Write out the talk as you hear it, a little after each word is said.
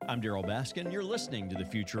I'm Darryl Baskin. You're listening to The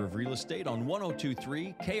Future of Real Estate on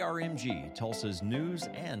 102.3 KRMG, Tulsa's News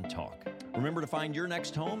and Talk. Remember to find your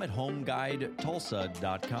next home at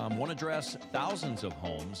homeguidetulsa.com. One address, thousands of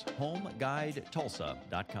homes,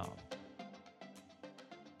 homeguidetulsa.com.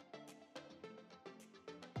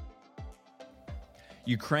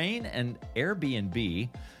 Ukraine and Airbnb.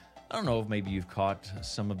 I don't know if maybe you've caught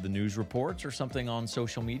some of the news reports or something on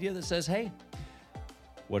social media that says, hey,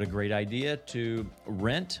 what a great idea to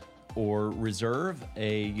rent or reserve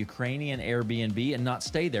a Ukrainian Airbnb and not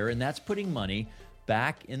stay there. And that's putting money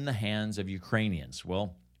back in the hands of Ukrainians.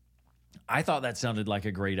 Well, I thought that sounded like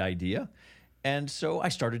a great idea. And so I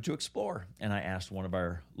started to explore. And I asked one of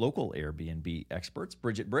our local Airbnb experts,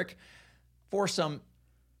 Bridget Brick, for some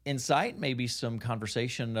insight, maybe some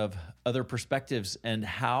conversation of other perspectives and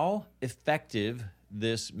how effective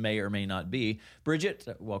this may or may not be. Bridget,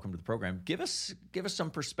 welcome to the program. Give us some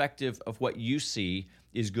perspective of what you see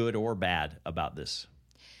is good or bad about this.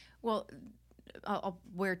 Well, I'll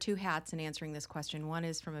wear two hats in answering this question. One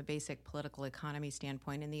is from a basic political economy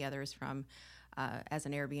standpoint, and the other is from as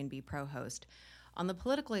an Airbnb pro host. On the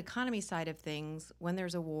political economy side of things, when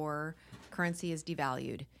there's a war, currency is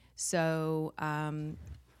devalued. So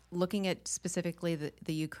looking at specifically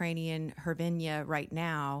the Ukrainian hryvnia right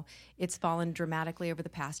now, it's fallen dramatically over the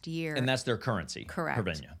past year. And that's their currency. Correct.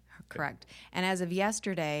 Hryvnia. Correct. And as of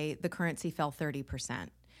yesterday, the currency fell 30%.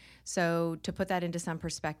 So to put that into some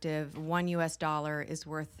perspective, $1 US is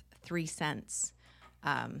worth 3 cents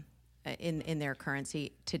in their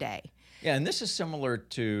currency today. Yeah, and this is similar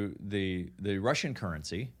to the Russian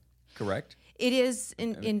currency, correct? It is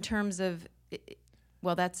in terms of,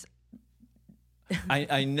 well, that's.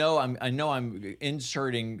 I know I'm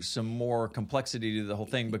inserting some more complexity to the whole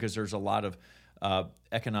thing because there's a lot of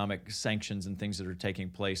economic sanctions and things that are taking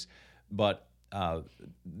place, but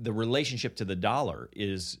the relationship to the dollar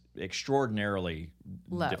is extraordinarily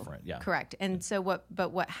low. Different. Yeah, correct. And so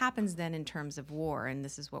what happens then in terms of war, and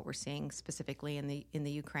this is what we're seeing specifically in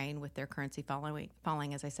the Ukraine with their currency falling,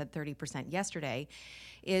 as I said, 30% yesterday,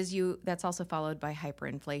 is that's also followed by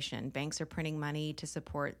hyperinflation. Banks are printing money to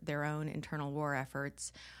support their own internal war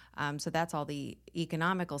efforts. So that's all the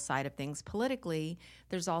economical side of things. Politically,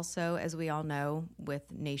 there's also, as we all know, with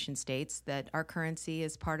nation states, that our currency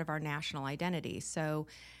is part of our national identity. So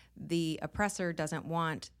the oppressor doesn't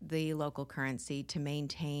want the local currency to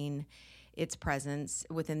maintain its presence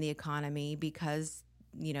within the economy because,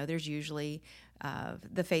 there's usually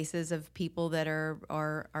the faces of people that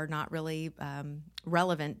are not really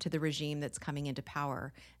relevant to the regime that's coming into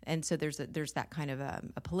power. And so there's that kind of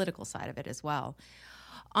a political side of it as well.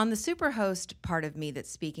 On the superhost part of me that's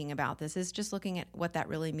speaking about this is just looking at what that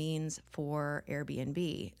really means for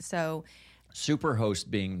Airbnb. So, superhost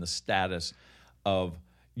being the status of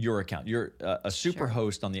your account. You're a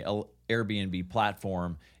superhost on the Airbnb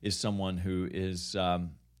platform is someone who is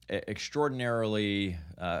extraordinarily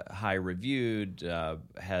high reviewed,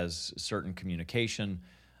 has certain communication.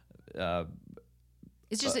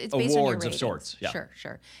 It's based awards on your of sorts. Yeah.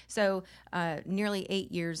 Sure. So nearly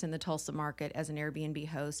 8 years in the Tulsa market as an Airbnb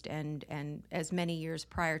host and as many years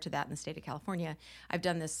prior to that in the state of California. I've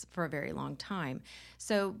done this for a very long time.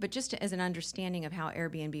 So, but just as an understanding of how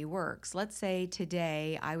Airbnb works, let's say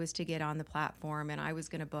today I was to get on the platform and I was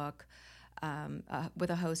going to book with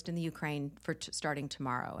a host in the Ukraine for starting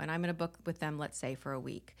tomorrow. And I'm going to book with them, let's say, for a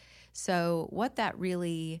week. So what that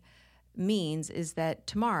really means is that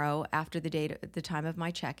tomorrow, after the time of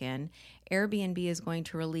my check-in, Airbnb is going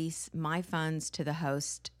to release my funds to the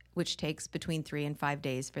host, which takes between 3 and 5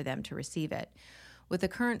 days for them to receive it. With the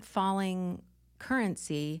current falling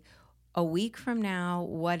currency, a week from now,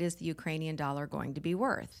 what is the Ukrainian dollar going to be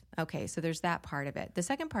worth? Okay, so there's that part of it. The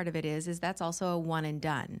second part of it is that's also a one and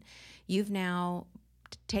done. You've now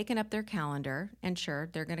taken up their calendar, and sure,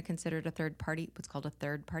 they're going to consider it what's called a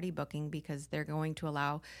third-party booking, because they're going to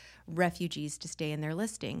allow refugees to stay in their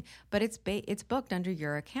listing. But it's booked under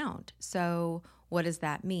your account. So what does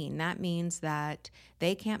that mean? That means that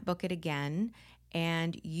they can't book it again,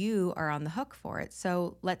 and you are on the hook for it.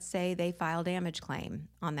 So let's say they file damage claim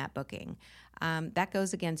on that booking. That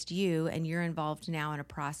goes against you, and you're involved now in a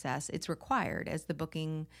process. It's required as the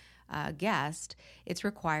booking guest, it's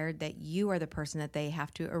required that you are the person that they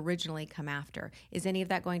have to originally come after. Is any of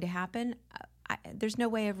that going to happen? There's no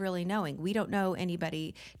way of really knowing. We don't know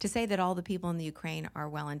anybody. To say that all the people in the Ukraine are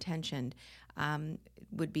well-intentioned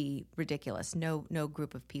would be ridiculous. No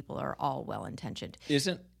group of people are all well-intentioned.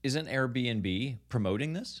 Isn't Airbnb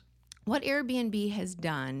promoting this? What Airbnb has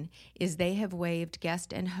done is they have waived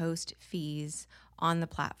guest and host fees on the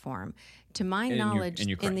platform. To my In knowledge,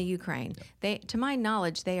 Ukraine. in the Ukraine, to my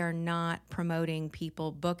knowledge, they are not promoting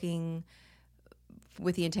people booking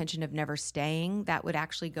with the intention of never staying. That would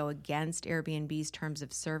actually go against Airbnb's terms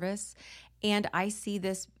of service. And I see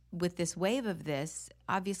this with this wave of this.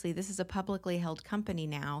 Obviously, this is a publicly held company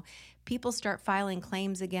now. People start filing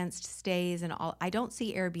claims against stays and all. I don't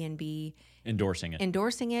see Airbnb endorsing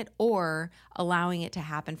it or allowing it to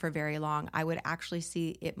happen for very long. I would actually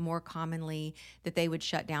see it more commonly that they would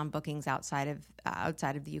shut down bookings outside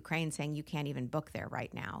of the Ukraine, saying you can't even book there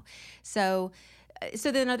right now. So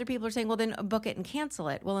then other people are saying, well, then book it and cancel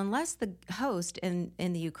it. Well, unless the host in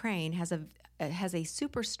the Ukraine has a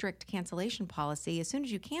super strict cancellation policy, as soon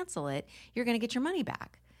as you cancel it, you're going to get your money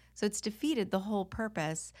back. So it's defeated the whole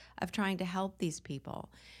purpose of trying to help these people.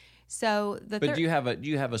 So do you have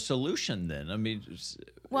a solution then? I mean,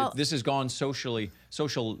 if this has gone social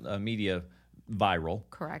media viral.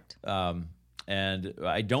 Correct. And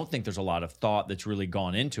I don't think there's a lot of thought that's really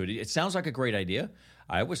gone into it. It sounds like a great idea.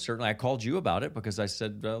 I called you about it because I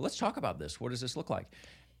said, let's talk about this. What does this look like?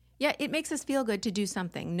 Yeah, it makes us feel good to do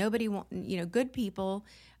something. Good people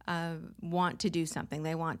want to do something.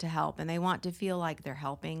 They want to help, and they want to feel like they're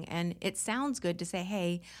helping. And it sounds good to say,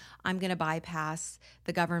 hey, I'm going to bypass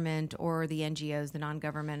the government or the NGOs, the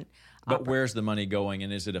non-government. But where's the money going,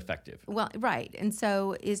 and is it effective? Well, right. And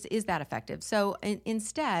so is that effective? So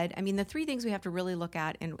instead, I mean, the three things we have to really look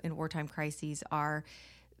at in wartime crises are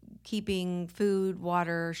keeping food,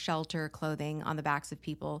 water, shelter, clothing on the backs of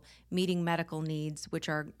people, meeting medical needs, which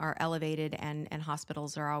are elevated, and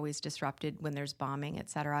hospitals are always disrupted when there's bombing, et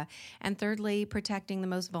cetera. And thirdly, protecting the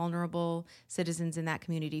most vulnerable citizens in that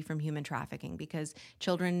community from human trafficking, because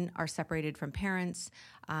children are separated from parents,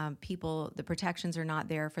 the protections are not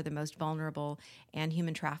there for the most vulnerable, and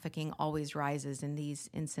human trafficking always rises in these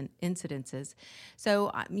incidences.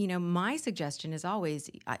 So, my suggestion is always,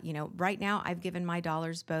 right now I've given my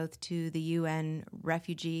dollars both to the UN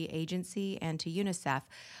Refugee Agency and to UNICEF.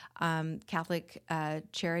 Catholic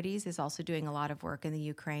Charities is also doing a lot of work in the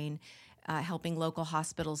Ukraine, helping local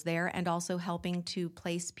hospitals there, and also helping to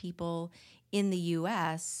place people in the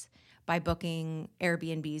U.S. by booking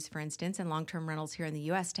Airbnbs, for instance, and long-term rentals here in the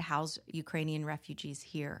U.S. to house Ukrainian refugees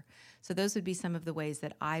here. So those would be some of the ways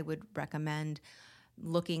that I would recommend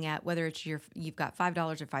looking at, whether it's you've got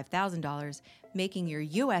 $5 or $5,000, making your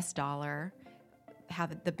U.S. dollar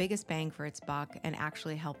have the biggest bang for its buck and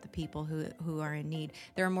actually help the people who are in need.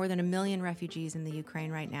 There are more than 1 million refugees in the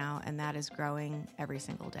Ukraine right now, and that is growing every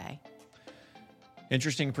single day.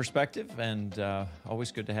 Interesting perspective, and always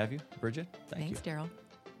good to have you, Bridget. Thanks, Darryl.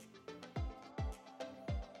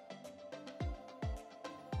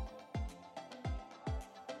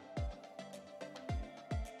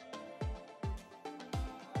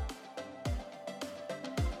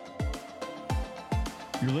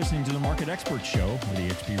 You're listening to the Market Experts Show with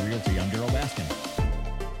eXp Realty. I'm Darryl Baskin.